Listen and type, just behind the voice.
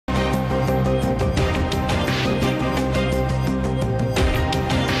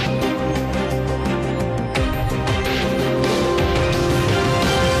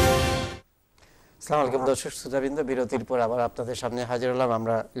আসসালামু আলাইকুম দর্শক শ্রোতাবৃন্দ, বিরতির পর আবার আপনাদের সামনে হাজির হলাম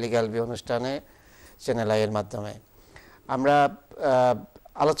আমরা লিগ্যাল বি অনুষ্ঠানে চ্যানেল আই এর মাধ্যমে। আমরা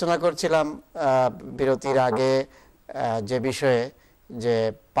আলোচনা করছিলাম বিরতির আগে যে বিষয়ে, যে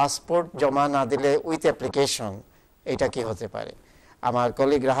পাসপোর্ট জমা না দিলে উইথ অ্যাপ্লিকেশন এটা কি হতে পারে। আমার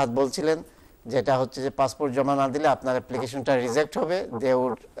কলিগ রাহাত বলছিলেন যেটা হচ্ছে যে পাসপোর্ট জমা না দিলে আপনার অ্যাপ্লিকেশনটা রিজেক্ট হবে, they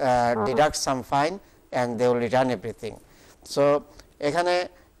would deduct some fine and they will return everything. So এখানে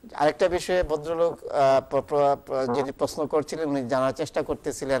আরেকটা বিষয়ে ভদ্রলোক যিনি প্রশ্ন করছিলেন, উনি জানার চেষ্টা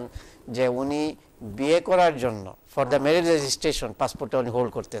করতেছিলেন যে উনি বিয়ে করার জন্য ফর দ্য ম্যারেজ রেজিস্ট্রেশন পাসপোর্টটা উনি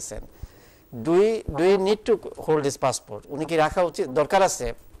হোল্ড করতেছেন। Do you need to hold this passport? উনি কি রাখা উচিত, দরকার আছে?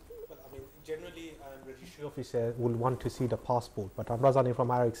 Generally, registry officer will want to see the passport, but আমরা জানি from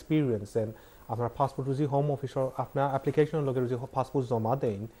our experience, and আপনার passport যদি home office or আপনার application লগে যদি passport জমা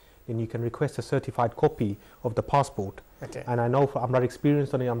দেন, then you can request a certified copy of the passport. Okay. And I know from our experience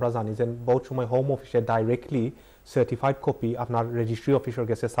আমরা জানি যে বহুত সময় home office directly certified copy আপনার registry officer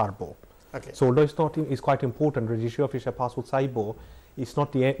গেছে সারবো. Okay. So although it's quite important, registry officer passport সাইবো, it's not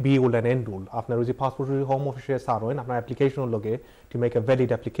the be all and end all. আপনার যদি passport home office সারোন আপনার application লগে to make a valid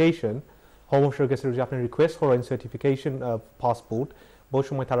application, home office গেছে যদি আপনি request for a certification passport, বহুত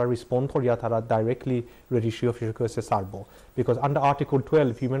সময় তারা রেসপন্ড করিয়া তারা ডাইরেক্টলি রেজিস্ট্রি অফিসার কাছে সারবো, because under article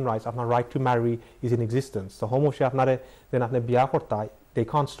 12 human rights আপনার right to marry is in existence. So home অফিসে আপনারে যেন আপনি বিয়া করতে দে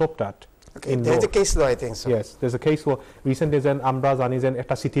Kant stop that. Okay, there is a case law, I think so. Yes, there's a case law. Recently, যেন আমরা জানি যেন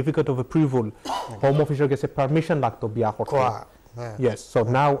একটা certificate of approval home officer কাছে পারমিশন লাগতো বিয়া করতে। Yes, so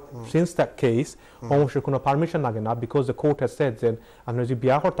now since that case, home office কোনো পারমিশন লাগে না, because the court has said that আপনি যদি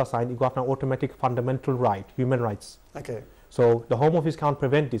বিয়া করতে চান ইগো আপনার automatic fundamental right, human rights. Okay. So the home office can't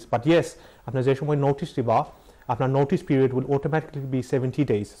prevent this, but yes, আপনার যে সময় নোটিশ দিবা আপনার notice period will automatically be 70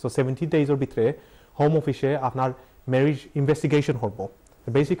 days. So 70 days এর ভিতরে হোম অফিসে আপনার ম্যারেজ ইনভেস্টিগেশন করবো।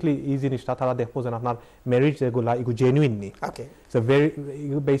 বেসিক্যালি এই জিনিসটা তারা দেখবো যে আপনার ম্যারেজ যেগুলা এগুলো জেনুইন নি। Okay. So very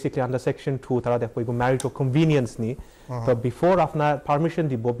basically under section 2 তারা দেখবো এগুলো ম্যারেজ অফ কনভিনিয়েন্স নি। তো বিফোর আপনার পারমিশন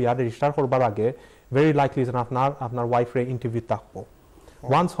দিব বিয়া রেজিস্টার করবার আগে very likely যে আপনার ওয়াইফরে ইন্টারভিউ থাকবো।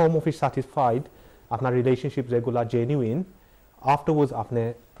 Once home office satisfied আপনার রিলেশনশিপ যেগুলা জেনুইন, afterwards আপনি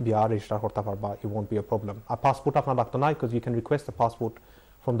বিয়া রেজিস্টার করতে পারবা, it won't be a problem. R passport আপনার লাগতো না, because you can request a passport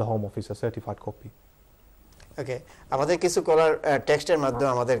from the home office, a certified copy. ওকে, আমাদের কিছু কলার টেক্সটের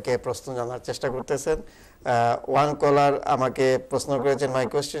মাধ্যমে আমাদেরকে প্রশ্ন জানার চেষ্টা করতেছেন। ওয়ান কলার আমাকে প্রশ্ন করেছেন, my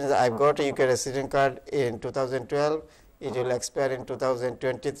question is I got a UK resident card in 2012, it will expire in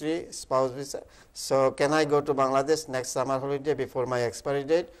 2023, spouse visa, so can I go to Bangladesh next summer holiday before my expiry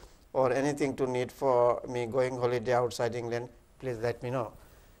date, or anything to need for me going holiday outside England, please let me know.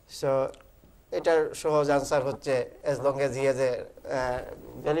 So এটার সহজ answer হচ্ছে, as long as he has a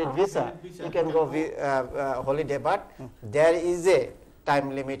valid visa he can go holiday, but there is a time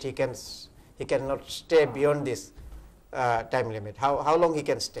limit. He cannot stay beyond this time limit. How long he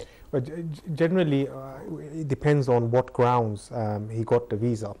can stay? But generally it depends on what grounds he got the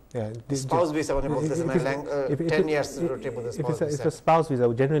visa. Spouse visa when you 10 years rotatable spouse visa. If it's a spouse visa,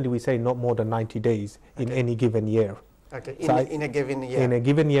 generally we say not more than 90 days in any given year. Okay, in a given year. In a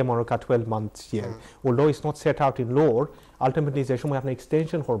given year, more like 12 months year. Although it's not set out in law, ultimately যে সময় আপনি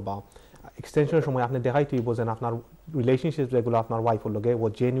extension করবা, এক্সটেনশনের সময় আপনি দেখাইতে হইব যে আপনার রিলেশনশিপ যেগুলো আপনার ওয়াইফের লগে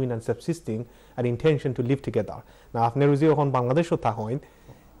was genuine and subsisting and intention to live together. Now আপনি যদি এখন বাংলাদেশও থাকেন,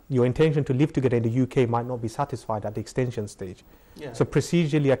 your intention to live together in the UK might not be satisfied at the extension stage. Yeah. So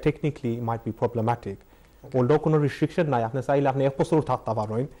procedurally or technically it might be problematic. Although কোনো restriction নাই, আপনি চাইলে আপনি এক বছর থাকতে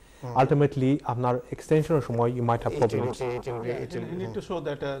পারেন, ultimately আপনার এক্সটেনশনের সময় you might have problems. You need to show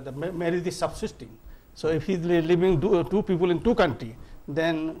that the marriage is subsisting. So if he's living two people in two countries,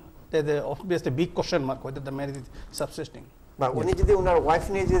 then there's obviously a big question mark whether the marriage is subsisting. বা উনি যদি ওনার wife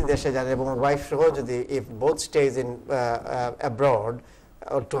নিয়ে যদি দেশে যান এবং wife সহ যদি if both stays in abroad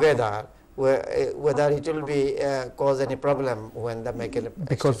or together, whether it will be cause any problem when they make an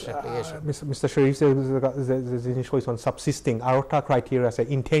application. Mr. Sharif says on subsisting. Our criteria is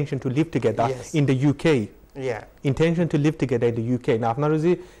intention to live together in the UK. Yeah. Intention to live together in the UK. Now, if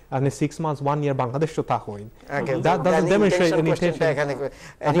not 6 months, 1 year, Bangladesh to tahoin. That doesn't demonstrate an intention.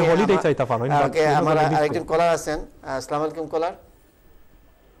 Any holiday চাইতে পারেন। Okay, আমরা আরেকজন কলার আছেন। আসসালামু আলাইকুম কলার।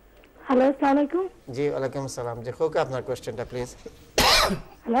 Hello, আসসালামু আলাইকুম। জি ওয়ালাইকুম আসসালাম। জি হোক আপনার কোশ্চেনটা please.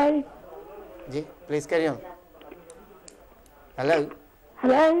 Hello. G please carry on. Hello.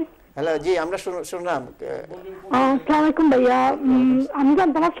 Hello. Hello, জি আমরা শুনলাম। আসসালামু আলাইকুম ভাইয়া, আমি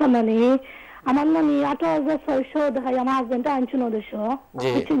জানতাম আসলাম না আমার নানি 18,600 দেখাই, আমার হাজবেন্ড আইনশো 900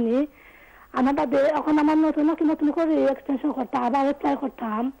 বুঝছিনি। আমার বাদে এখন আমার নতুন নতুন করে এক্সটেনশন করতে আবার অ্যাপ্লাই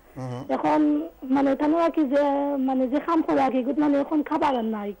করতাম এখন মানে তানো কি যে মানে যে কাম করে আগে মানে এখন খাবার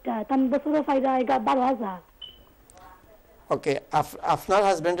না এটা তাম বছরে ফায়দা 12,000 ওকে আপনার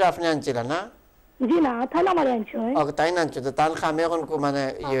হাজবেন্ডে আপনি আনছিলেন না জি না তাহলে আমার আনছো ওকে তাই না আনছো তো তার খামে এখন মানে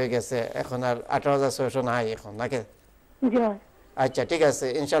হয়ে গেছে এখন আর 18,600 নাই এখন নাকি জি আচ্ছা ঠিক আছে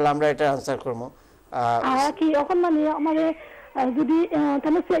ইনশাআল্লাহ আমরা এটা আনসার করব আর কি এখন মানে আমারে যদি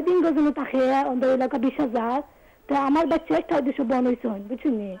তাহলে সেভিং গজন্য থাকে অন্তত এলাকা 20,000 তো আমার বাচ্চা একটা দেশে বন হইছে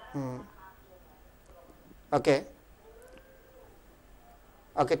বুঝছেন নি ওকে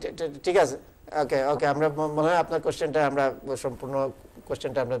ওকে ঠিক আছে ওকে ওকে আমরা মনে হয় আপনার কোশ্চেনটা আমরা সম্পূর্ণ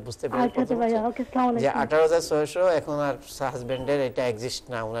কোশ্চেনটা আমরা বুঝতে পেরেছি আচ্ছা ভাই ওকে আসসালামু যে আলাইকুম 18,600 এখন আর হাজবেন্ডের এটা এক্সিস্ট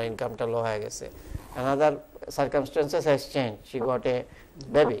না ওনার ইনকামটা লো হয়ে গেছে another circumstances has changed she got a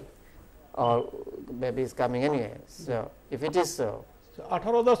baby or baby is coming anyway so if it is so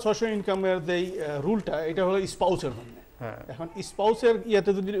 18,600 ইনকামের যে রুলটা এটা হলো স্পাউসের জন্য হ্যাঁ এখন স্পাউসের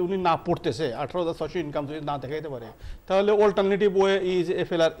ইয়াতে যদি উনি না পড়তেছে 18,600 ইনকাম যদি না দেখাইতে পারে তাহলে alternative way is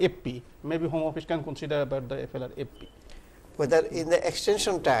FLR FP maybe home office can consider about the FLR FP whether in the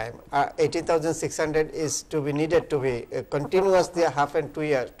extension time 80,600 is to be needed to be continuously half and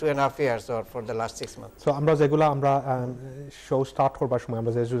 2.5 years or for the last 6 months so আমরা যেগুলো আমরা show start করবার সময়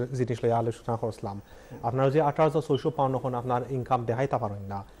আমরা যে জিনিসগুলো আলোচনা করছিলাম আপনারা যে 18,600 পাউন্ড এখন আপনার ইনকাম দেখাইতে পারেন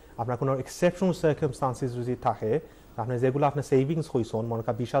না আপনার কোনো এক্সেপশনাল সার্কামস্টান্সেস যদি থাকে আপনি যেগুলো আপনি সেভিংস হইছেন মনে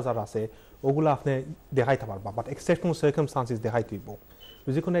করেন 20,000 আছে ওগুলো আপনি দেখাইতে পারবা বাট এক্সেপশনাল সার্কামস্টান্সেস দেখাইতে হইব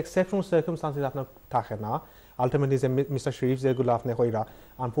যদি কোনো এক্সেপশনাল সার্কামস্টান্সেস আপনার থাকে না ultimately যে মিস্টার শরীফ যেগুলো আপনি কইরা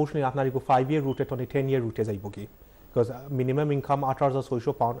আনফরচুনেটলি আপনার 5 year রুটে 10 year রুটে যাইব কি because minimum income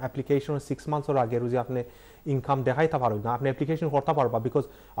 18,600 pound application 6 মান্থসের আগে যদি আপনি ইনকাম দেখাইতে পারেন না আপনি অ্যাপ্লিকেশন করতে পারবা বিকজ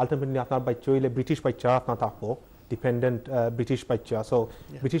আলটিমেটলি আপনার বাচ্চা হইলে ব্রিটিশ বাচ্চা আপনার থাকবো ডিপেন্ডেন্ট ব্রিটিশ বাচ্চা সো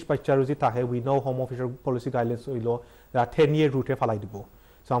ব্রিটিশ বাচ্চা যদি থাকে উই নো হোম অফিসের পলিসি গাইডলাইন্স হইল 10 year রুটে ফেলাই দিব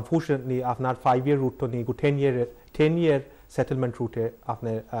সো আনফরচুনেটলি আপনার 5 year রুট তো নিয়ে 10 year সেটেলমেন্ট রুটে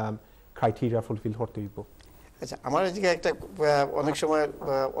আপনি ক্রাইটেরিয়া ফুলফিল করতে হইব আচ্ছা আমার এদিকে একটা অনেক সময়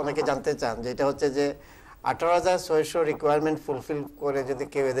অনেকে জানতে চান যেটা হচ্ছে যে 18,600 রিকোয়ারমেন্ট ফুলফিল করে যদি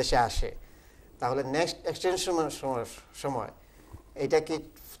কেউ এদেশে আসে তাহলে নেক্সট এক্সটেনশন সময় এটা কি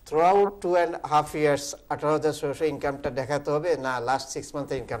থ্রু আউট 2.5 ইয়ার্স 18,600 ইনকামটা দেখাতে হবে না লাস্ট 6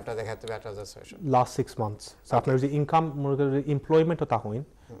 মান্থের ইনকামটা দেখাতে হবে 18,600 লাস্ট 6 মান্থস সো আপনার যে ইনকাম এমপ্লয়মেন্ট হতা হইন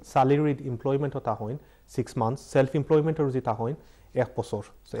স্যালারিড এমপ্লয়মেন্ট হতা হইন 6 মান্থস সেলফ এমপ্লয়মেন্টের যে তা হইন 1 বছর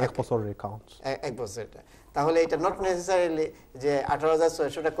সো 1 বছরের অ্যাকাউন্টস 1 বছরটা তাহলে এটা নট নেসেসারিলি যে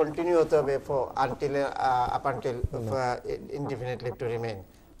 18,600 টা কন্টিনিউ হতে হবে for until up until indefinite leave to remain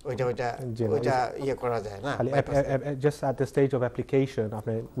ওইটা ইয়ে করা যায় না just at the stage of application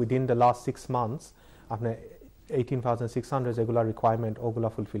আপনি উইদিন দ্য লাস্ট 6 মান্থস আপনি 18,600 যেগুলা রিকোয়ারমেন্ট ওগুলা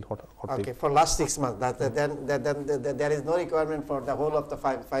ফুলফিল করতে okay for last 6 months then there is no requirement for the whole of the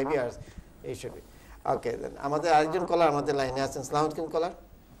 5 years it should be okay then আমাদের আরেকজন কলার আমাদের লাইনে আছেন আসসালামু আলাইকুম কলার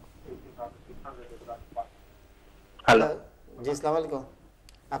হ্যালো জি আসসালামু আলাইকুম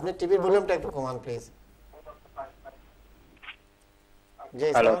আপনি টিভির ভলিউমটা একটু কমান প্লিজ জি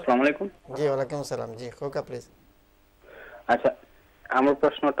হ্যালো আসসালামু আলাইকুম জি ওয়ালাইকুম আসসালাম জি খোকা প্লিজ আচ্ছা আমার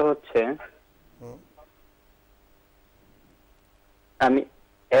প্রশ্নটা হচ্ছে আমি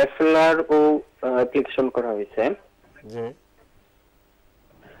এফএলআর ও অ্যাপ্লিকেশন করা হয়েছে জি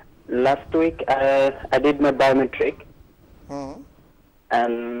last week I did my biometric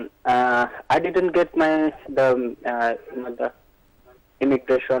and I didn't get the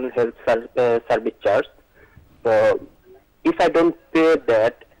immigration health service charge. So if I don't pay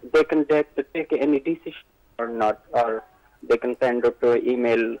that, they can take any decision or not, or they can send it to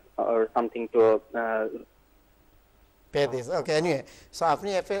email or something to pay this. Okay, anyway, so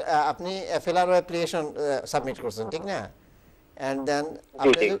আপনি FLR application submit করছেন ঠিক না and then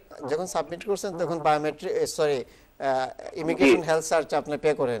আপনি যখন submit করছেন তখন biometric immigration health search আপনি pay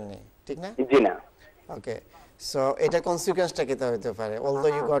করেননি ঠিক না জি না ওকে সো এটা কনসিকুয়েন্সটা কি হতে পারে although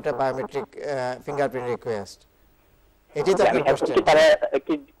you got a biometric fingerprint request এটাই তো আপনার কোশ্চেন তারা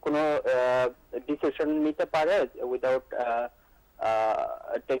কি কোনো ডিসিশন নিতে পারে without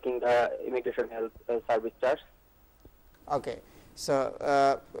taking the immigration health service charge okay so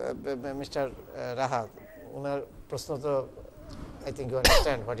mister Rahat ওনার প্রশ্ন তো I think you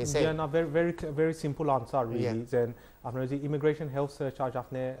understand what he said. Yeah, no, very simple answer really. Then আপনার যে ইমিগ্রেশন হেলথ চার্জ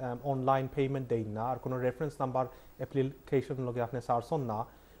আপনি অনলাইন পেমেন্ট দেন না আর কোনো রেফারেন্স নাম্বার অ্যাপ্লিকেশন লগে আপনি সার্চন না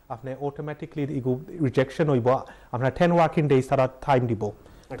আপনি অটোমেটিকলি ইগো রিজেকশন হইব আপনার 10 ওয়ার্কিং ডেজ তারা টাইম দিব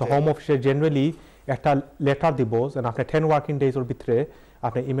তো হোম অফিসে জেনারেলি একটা লেটার দিব যে আপনি 10 ওয়ার্কিং ডেজের ভিতরে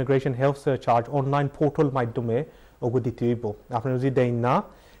আপনি immigration health charge online portal মাধ্যমে ওগো দিতে হইব আপনি যদি দেন না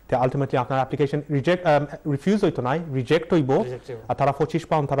তে আলটিমেটলি আপনার অ্যাপ্লিকেশন রিফিউজ হইতো নাই, রিজেক্ট হইব, আর তারা 25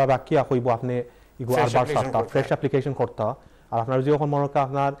 পাউন্ড তারা রাখিয়া হইব আপনি ইগো আরবার সাতটা ফ্রেশ অ্যাপ্লিকেশন করতে। আর আপনার যখন মনে করেন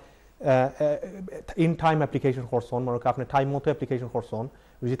আপনার ইন টাইম অ্যাপ্লিকেশন করছেন, মনে করেন আপনি টাইম মতো অ্যাপ্লিকেশন করছেন,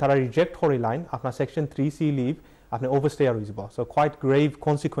 যদি তারা রিজেক্ট করে লাইন আপনার সেকশন 3C লিভ আপনি ওভারস্টে আর হইব। So quite grave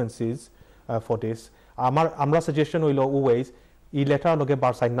consequences for this. আমরা সাজেশন হইল অলওয়েজ ই লেটার লগে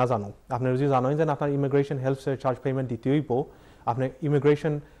বার সাইন না জানো, আপনি যদি জানেন যে আপনার ইমিগ্রেশন হেলথ সার্চার্জ পেমেন্ট দিতে হইব, আপনি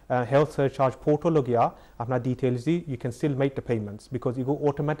ইমিগ্রেশন হেলথ সার্চার্জ পোর্টাল গিয়া আপনার details the you can still make the payments because ego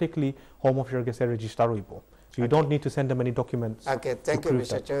automatically home officer গেছে রেজিস্টার হইব। So you don't need to send them any documents. Okay, thank you,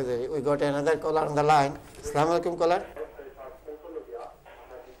 Mr. Chaudhary. We got another caller on the line. Assalamu alaikum, caller.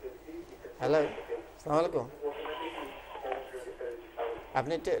 Hello. Assalamu alaikum.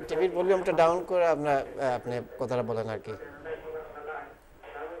 আপনি টিভির ভলিউমটা down করে আপনি কথাটা বলেন আর কি।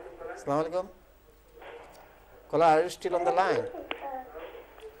 আসসালামু আলাইকুম। caller, are you still on the line?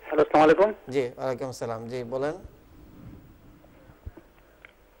 Hello, assalamu alaikum. জি, ওয়ালাইকুম আসসালাম। জি, বলেন।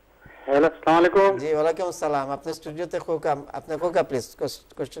 Hello, assalamu alaikum. জি, ওয়ালাইকুম আসসালাম। আপনি স্টুডিওতে খোকা, আপনি খোকা প্লিজ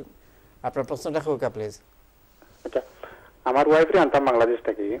কোশ্চেন, আপনার প্রশ্নটা খোকা প্লিজ। আচ্ছা, আমার ওয়াইফরে আনতাম বাংলাদেশ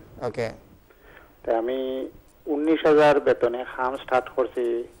থেকে। ওকে। তাই আমি 19,000 বেতনে কাম স্টার্ট করছি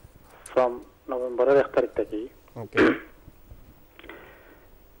ফ্রম নভেম্বরের 1 তারিখ থেকে। ওকে।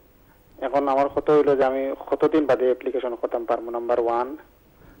 এখন আমার কত হইলো যে আমি কতদিন বাদে অ্যাপ্লিকেশন করতাম পারবো, নাম্বার 1।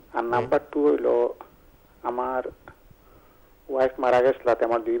 আর নাম্বার 2 হইলো আমার ওয়াইফ মারা গেছিল,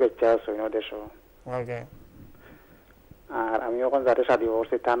 আমার 2 বাচ্চা আছে দেশে। ওকে। আর আমি এখন যাতে শাদি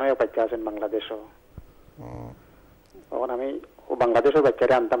করছি তা নয় বাচ্চা আছেন বাংলাদেশও। তখন আমি বাংলাদেশের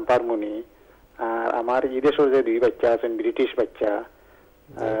বাচ্চারে আনতাম পারমুনি। আর আমার এই দেশের যে 2 বাচ্চা আছেন ব্রিটিশ বাচ্চা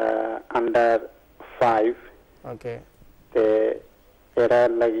আন্ডার 5, ওকে, তে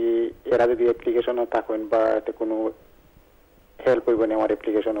এরা যদি অ্যাপ্লিকেশনও থাকেন বা কোনো হেল্প হইব না আমার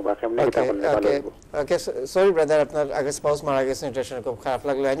অ্যাপ্লিকেশন বা কেমনে এটা করলে ভালো হইব। ওকে, সরি ব্রাদার, আপনার আগে স্পাউস মারা গেছে, এটা শুনে খুব খারাপ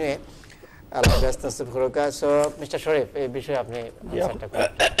লাগলো। এনিওয়ে, আল্লাহ ব্যস্ত ফুরুকা। সো মিস্টার শরীফ, এই বিষয়ে আপনি আনসারটা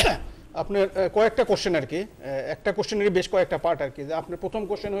করেন। আপনার কয়েকটা কোশ্চেন আর কি, একটা কোশ্চেনেরই বেশ কয়েকটা পার্ট আর কি। যে আপনার প্রথম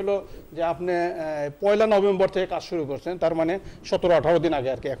কোশ্চেন হলো যে আপনি 1 নভেম্বর থেকে কাজ শুরু করছেন, তার মানে 17-18 দিন আগে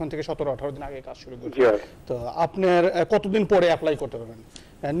আর কি, এখন থেকে 17-18 দিন আগে কাজ শুরু করছেন। তো আপনার কতদিন পরে অ্যাপ্লাই করতে পারবেন?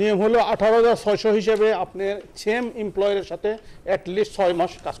 নিয়ম হলো 18,600 হিসেবে আপনার সেম এমপ্লয়ের সাথে অ্যাটলিস্ট 6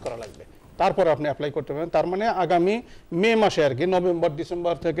 মাস কাজ করা লাগবে, তারপরে আপনি অ্যাপ্লাই করতে পারবেন। তার মানে আগামী মে মাসে আর কি, নভেম্বর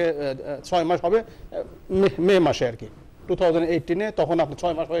ডিসেম্বর থেকে 6 মাস হবে মে মাসে আর কি 2018-এ, তখন আপনি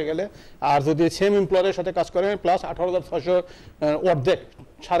 6 মাস হয়ে গেলে। আর যদি সেম এমপ্লয়ারের সাথে কাজ করেন প্লাস 18,600 অর্ধেক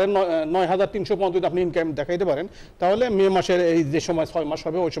 9,300 পর্যন্ত যদি আপনি ইনকাম দেখাইতে পারেন, তাহলে মে মাসের এই যে সময় 6 মাস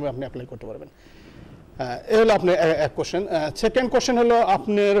হবে ওই সময় আপনি অ্যাপ্লাই করতে পারবেন। এ হলো আপনার এক কোশ্চেন। সেকেন্ড কোশ্চেন হলো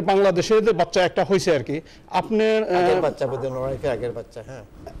আপনার বাংলাদেশের যে বাচ্চা একটা হয়েছে আর কি, আপনার বাচ্চা বুঝলেন, ওয়াইফের আগের বাচ্চা, হ্যাঁ,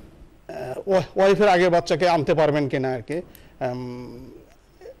 ওয়াইফের আগের বাচ্চাকে আনতে পারবেন কিনা আর কি।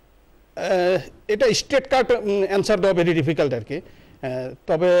 এটা স্টেট কার্ড অ্যান্সার দেওয়া ভেরি ডিফিকাল্ট আর কি।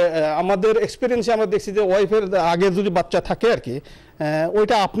 তবে আমাদের এক্সপিরিয়েন্সে আমরা দেখছি যে ওয়াইফের আগে যদি বাচ্চা থাকে আর কি,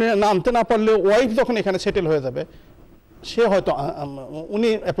 ওইটা আপনি আনতে না পারলে ওয়াইফ যখন এখানে সেটেল হয়ে যাবে, সে হয়তো উনি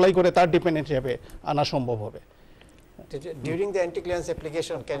অ্যাপ্লাই করে তার ডিপেন্ডেন্ট হিসেবে আনা সম্ভব হবে। During the anti-clearance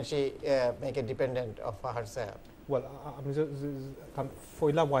application, can she make a dependent of herself? Well, আপনি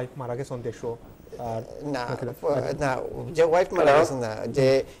ফয়লা ওয়াইফ মারা গেছেন দেশো না, না, যে ওয়াইফ মারা গেছেন না, যে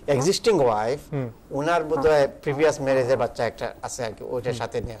এক্সিস্টিং ওয়াইফ, ওনার বোধহয় প্রিভিয়াস ম্যারেজের বাচ্চা একটা আছে আর কি, ওইটার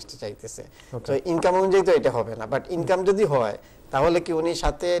সাথে নিয়ে আসতে চাইতেছে। তো ইনকাম অনুযায়ী তো এটা হবে না, বাট ইনকাম যদি হয় তাহলে কি উনি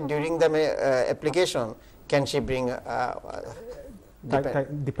সাথে during the application can she bring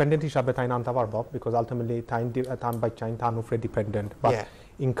dependent হিসাবে তাই আনতে পারবো, বিকজ আলটিমেটলি তান বাচ্চা তান উপরে ডিপেন্ডেন্ট, বাট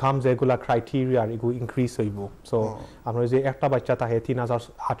ইনকাম যেগুলা ক্রাইটেরিয়া এগুলো ইনক্রিজ হইব। সো আমরা যে একটা বাচ্চা তাহে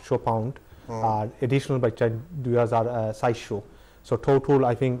 3,800 পাউন্ড আর এডিশনাল বাচ্চা 2,400। সো টোটাল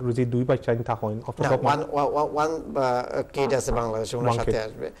আই থিঙ্ক রুজি 2 বাচ্চা থাকেন, ওয়ান কিড আছে বাংলাদেশে, ওনার সাথে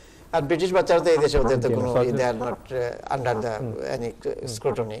আসবে। আর ব্রিটিশ বাচ্চারা তো এই দেশে, ওদের তো কোনো দে are not under the any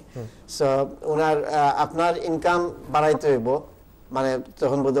scrutiny. So ওনার আপনার ইনকাম বাড়াইতে হইব, মানে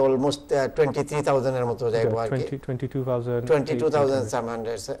তখন বোধহয় অলমোস্ট 23,000 এর মতো যাইব আর কি,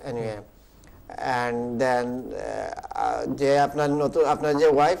 22,700 এনিওয়ে। অ্যান্ড দেন যে আপনার যে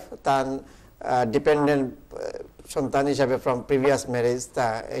ওয়াইফ, তার ডিপেন্ডেন্ট সন্তান হিসাবে ফ্রম প্রিভিয়াস ম্যারেজ, তা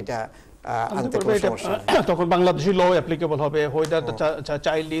এটা আনতে কোনো সমস্যা নেই। তখন বাংলাদেশি ল অ্যাপ্লিকেবল হবে, whether the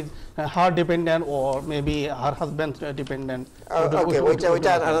child is her dependent or maybe her husband dependent. ওকে,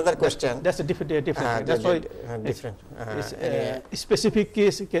 ওইটা another question. That's a different that's why different specific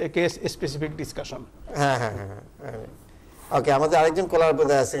case specific discussion. হ্যাঁ হ্যাঁ হ্যাঁ। ওকে, আমাদের আরেকজন কলার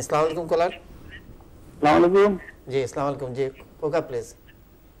বোধ আছে। আসসালামু আলাইকুম কলার। আসসালামু আলাইকুম। জি, আসসালামু আলাইকুম। জি, কোকা প্লিজ।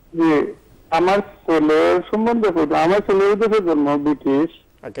 যে আমার ছেলের সম্বন্ধে আমার ছেলের দেশে জন্ম ব্রিটিশ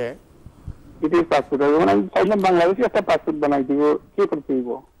ওকে পাসপোর্ট যখন আমি চাইলাম বাংলাদেশি একটা পাসপোর্ট বানাই দিব কি করতে দিব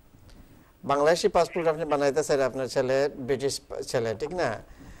বাংলাদেশি পাসপোর্ট আপনি বানাইতে চাইলে আপনার ছেলে ব্রিটিশ ছেলে ঠিক না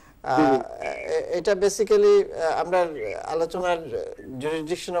এটা বেসিক্যালি আমরা আলোচনার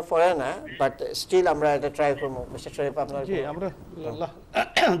জুরিসডিকশনে পড়ে না বাট স্টিল আমরা এটা ট্রাই করব মিস্টার শরীফ আপনার জি আমরা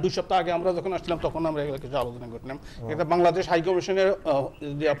 2 সপ্তাহ আগে আমরা যখন আসলাম তখন আমরা এগুলো কিছু আলোচনা করলাম এটা বাংলাদেশ হাই কমিশনের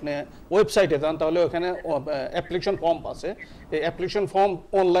যদি আপনি ওয়েবসাইটে যান তাহলে ওখানে অ্যাপ্লিকেশন ফর্ম আছে এই অ্যাপ্লিকেশন ফর্ম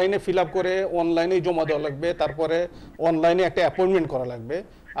অনলাইনে ফিল আপ করে অনলাইনে জমা দেওয়া লাগবে তারপরে অনলাইনে একটা অ্যাপয়েন্টমেন্ট করা লাগবে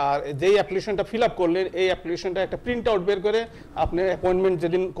আর যেই অ্যাপ্লিকেশনটা ফিল আপ করলেন এই অ্যাপ্লিকেশনটা একটা প্রিন্ট আউট বের করে আপনি অ্যাপয়েন্টমেন্ট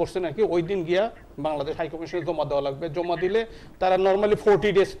যেদিন করছেন আর কি ওই দিন গিয়া বাংলাদেশ হাই কমিশনে জমা দেওয়া লাগবে জমা দিলে তারা নর্মালি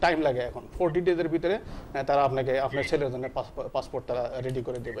 40 ডেজ টাইম লাগে এখন 40 ডেজের ভিতরে তারা আপনাকে আপনার ছেলের জন্য পাসপোর্ট তারা রেডি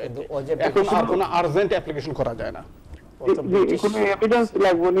করে দেবে এখন আর কোনো আর্জেন্ট অ্যাপ্লিকেশন করা যায় না কোনো এভিডেন্স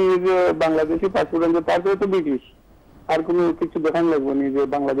লাগবে না যে বাংলাদেশি পাসপোর্ট আছে তারপরে তো ব্রিটিশ আর কোনো কিছু দেখান লাগবে না যে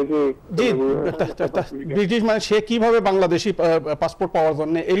বাংলাদেশি জি ব্রিটিশ মানে সে কিভাবে বাংলাদেশি পাসপোর্ট পাওয়ার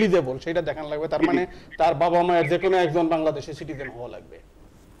জন্য এলিজিবল সেটা দেখান লাগবে তার মানে তার বাবা মায়ের যে কোনো একজন বাংলাদেশি সিটিজেন হওয়া লাগবে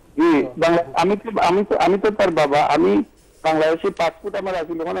জি আমি তো তার বাবা আমি বাংলাদেশি পাসপোর্ট আমার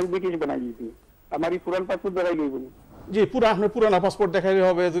আছে যখন আমি ব্রিটিশ বানাই দিয়েছি আমার এই পুরান পাসপোর্ট দেখাই লইব জি পুরো আপনার পুরানো পাসপোর্ট দেখাইলে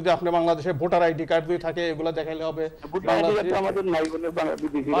হবে যদি আপনি বাংলাদেশের ভোটার আইডি কার্ড যদি থাকে এগুলো দেখাইলে হবে আমাদের নাই বলে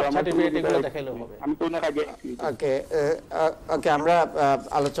বিদেশি সার্টিফিকেট এগুলো দেখাইলে হবে আমি তো না আগে ওকে ওকে আমরা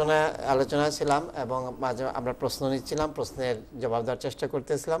আলোচনায় ছিলাম এবং মাঝে আমরা প্রশ্ন নিচ্ছিলাম প্রশ্নের জবাব দেওয়ার চেষ্টা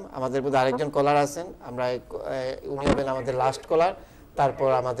করতেছিলাম আমাদের মধ্যে আরেকজন কলার আছেন আমরা উনি হবেন আমাদের লাস্ট কলার তারপর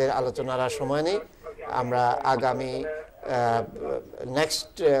আমাদের আলোচনার আর সময় নেই আমরা আগামী নেক্সট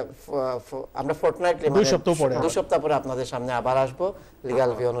আমরা ফোর্টনাইটলি 2 সপ্তাহ পরে আপনাদের সামনে আবার আসবো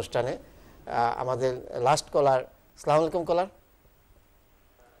লিগ্যাল ভিউ অনুষ্ঠানে আমাদের লাস্ট কলার আসসালামু আলাইকুম কলার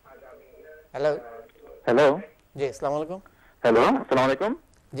হ্যালো জি আসসালামু আলাইকুম হ্যালো আসসালামু আলাইকুম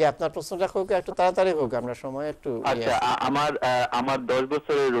জি আপনার প্রশ্নটা হোক একটু তাড়াতাড়ি হোক আমরা সময় একটু আচ্ছা আমার 10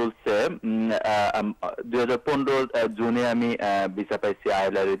 বছরের রুলসে 2015 জুনে আমি ভিসা পাইছি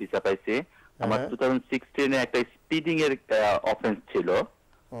আইএলআর এর ভিসা পাইছি আমার 2016 এ একটা স্পিডিং এর অফেন্স ছিল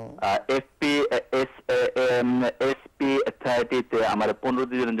এসপি 30 তে আমার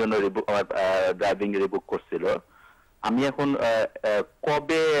 15 দিনের জন্য ড্রাইভিং রিবুক করছিল আমি এখন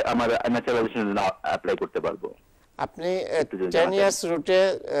কবে আমার ন্যাচারালাইজেশনের জন্য অ্যাপ্লাই করতে পারবো আপনি 10 ইয়ার্স রুটে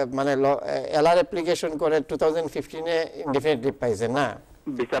মানে এলআর অ্যাপ্লিকেশন করে 2015 এ ইনডিফিনিট লিভ পাইছেন না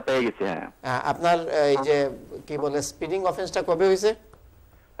ভিসা পেয়ে গেছে হ্যাঁ আপনার এই যে কি বলে স্পিডিং অফেন্সটা কবে হইছে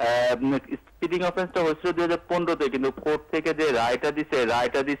স্পিডিং অফেন্সটা হয়েছিল 2015 তে কিন্তু কোর্ট থেকে যে রায়টা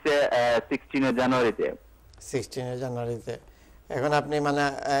দিছে 16 জানুয়ারিতে এখন আপনি মানে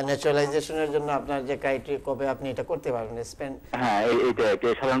ন্যাচারালাইজেশনের জন্য আপনার যে ক্রাইটেরিয়া কবে আপনি এটা করতে পারবেন হ্যাঁ এইটা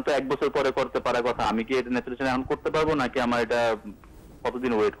সাধারণত 1 বছর পরে করতে পারার কথা আমি কি এটা ন্যাচারালাইজেশন এখন করতে পারবো নাকি আমার এটা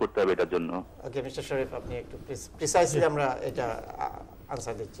কতদিন ওয়েট করতে হবে এটার জন্য ওকে মিস্টার শরীফ আপনি একটু প্রিসাইসলি আমরা এটা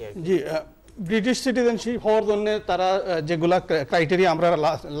আনসার দিচ্ছি জি ব্রিটিশ সিটিজেনশিপ হওয়ার জন্য তারা যেগুলা ক্রাইটেরিয়া আমরা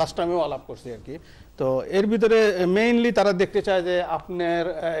লাস্ট টাইমেও আলাপ করছি আর কি তো এর ভিতরে মেইনলি তারা দেখতে চায় যে আপনার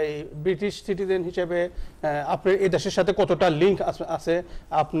এই ব্রিটিশ সিটিজেন হিসেবে আপনার এই দেশের সাথে কতটা লিঙ্ক আছে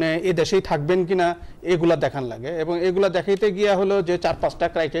আপনি এই দেশেই থাকবেন কিনা এগুলা দেখান লাগে এবং এগুলা দেখাইতে গিয়া হলো যে 4-5টা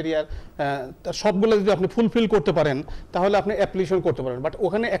ক্রাইটেরিয়ার সবগুলো যদি আপনি ফুলফিল করতে পারেন তাহলে আপনি অ্যাপ্লিকেশন করতে পারেন বাট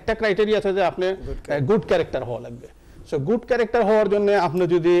ওখানে একটা ক্রাইটেরিয়া আছে যে আপনি গুড ক্যারেক্টার হওয়া লাগবে সো গুড ক্যারেক্টার হওয়ার জন্য আপনি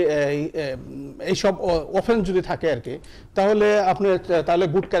যদি এইসব অফেন্স যদি থাকে আর কি তাহলে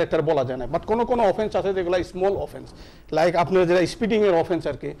গুড ক্যারেক্টার বলা যায় না বাট কোনো অফেন্স আছে যেগুলো স্মল অফেন্স লাইক আপনার যেটা স্পিডিং এর অফেন্স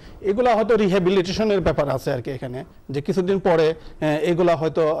আর কি এগুলো হয়তো রিহ্যাবিলিটেশনের ব্যাপার আছে আর কি এখানে যে কিছুদিন পরে এগুলা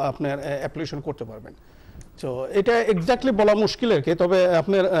হয়তো আপনার অ্যাপ্লিকেশন করতে পারবেন তো এটা এক্স্যাক্টলি বলা মুশকিল আর কি তবে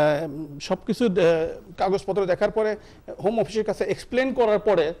আপনার সবকিছু কাগজপত্র দেখার পরে হোম অফিসের কাছে এক্সপ্লেন করার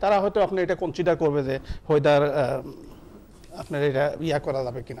পরে তারা হয়তো আপনি এটা কনসিডার করবে যে হয়দার আপনার এটা করা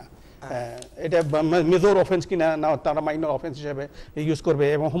যাবে কিনা এটা মেজর অফেন্স কিনা না তারা মাইনর অফেন্স হিসেবে ইউজ করবে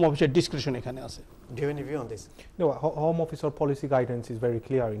এবং হোম অফিসের ডিসক্রিপশন এখানে আছে Do you have any view on this? No, Home Office or policy guidance is very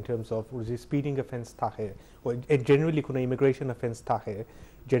clear in terms of speeding offense থাকে or generally কোনো immigration offense থাকে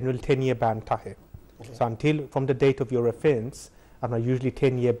generally 10-year ban থাকে so until from the date of your offense আপনার usually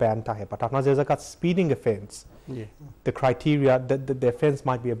 10-year ban থাকে but আপনার যে জায়গা speeding offense the criteria the offense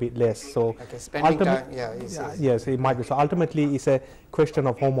might be a bit less so yes it might be so ultimately it's a question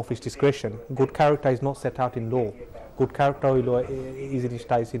of Home Office discretion good character is not set out in law good character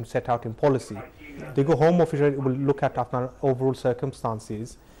is set out in policy the Home Office will look at আপনার overall circumstances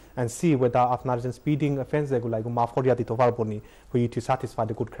and see whether আপনার speeding offense এগুলো মাফ করিয়া দিতে পারবো নি for you to satisfy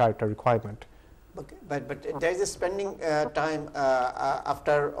the good character requirement Okay, but there is a spending time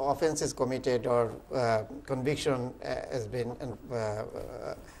after offense is committed or conviction has been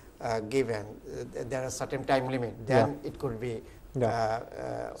given. There are certain time limit. Then it could be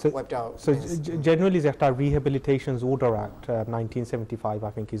wiped out. So generally, the Rehabilitation Order Act 1975,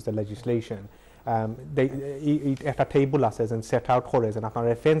 I think, is the legislation. একটা table আছে যেন set out করে যেন আপনার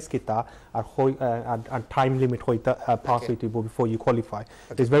reference কিতা আর time limit হইতা pass হইতে before you qualify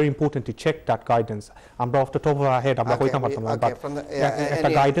it's very important to check that guidance আমরা of the top of our head আমরা হইতাম পারতাম না বাট একটা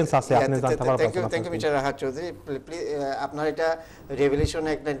গাইডেন্স আছে আপনি জানতে পারবেন thank you mister Rahat Chowdhury please আপনার এটা রেভলিউশন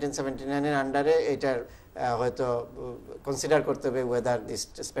অ্যাক্ট 1979 এর আন্ডারে এটার হয়তো কনসিডার করতে হবে whether this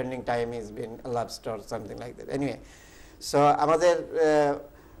spending time is been elapsed or something like that. Anyway, so আমাদের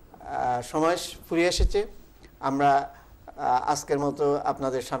সময় ফুরিয়ে এসেছে, আমরা আজকের মতো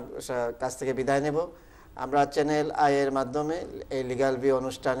আপনাদের কাছ থেকে বিদায় নেব। আমরা চ্যানেল আই এর মাধ্যমে এই লিগ্যাল ভিউ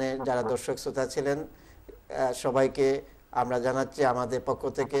অনুষ্ঠানে যারা দর্শক শ্রোতা ছিলেন সবাইকে আমরা জানাচ্ছি আমাদের পক্ষ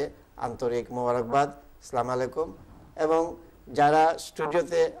থেকে আন্তরিক মোবারকবাদ, আসসালামু আলাইকুম। এবং যারা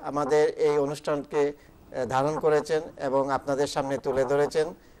স্টুডিওতে আমাদের এই অনুষ্ঠানকে ধারণ করেছেন এবং আপনাদের সামনে তুলে ধরেছেন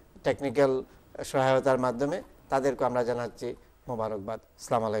টেকনিক্যাল সহায়তার মাধ্যমে, তাদেরকে আমরা জানাচ্ছি মোবারকবাদ,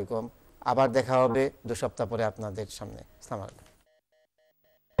 আসসালামু আলাইকুম। আবার দেখা হবে 2 সপ্তাহ পরে আপনাদের সামনে। আসসালামু আলাইকুম।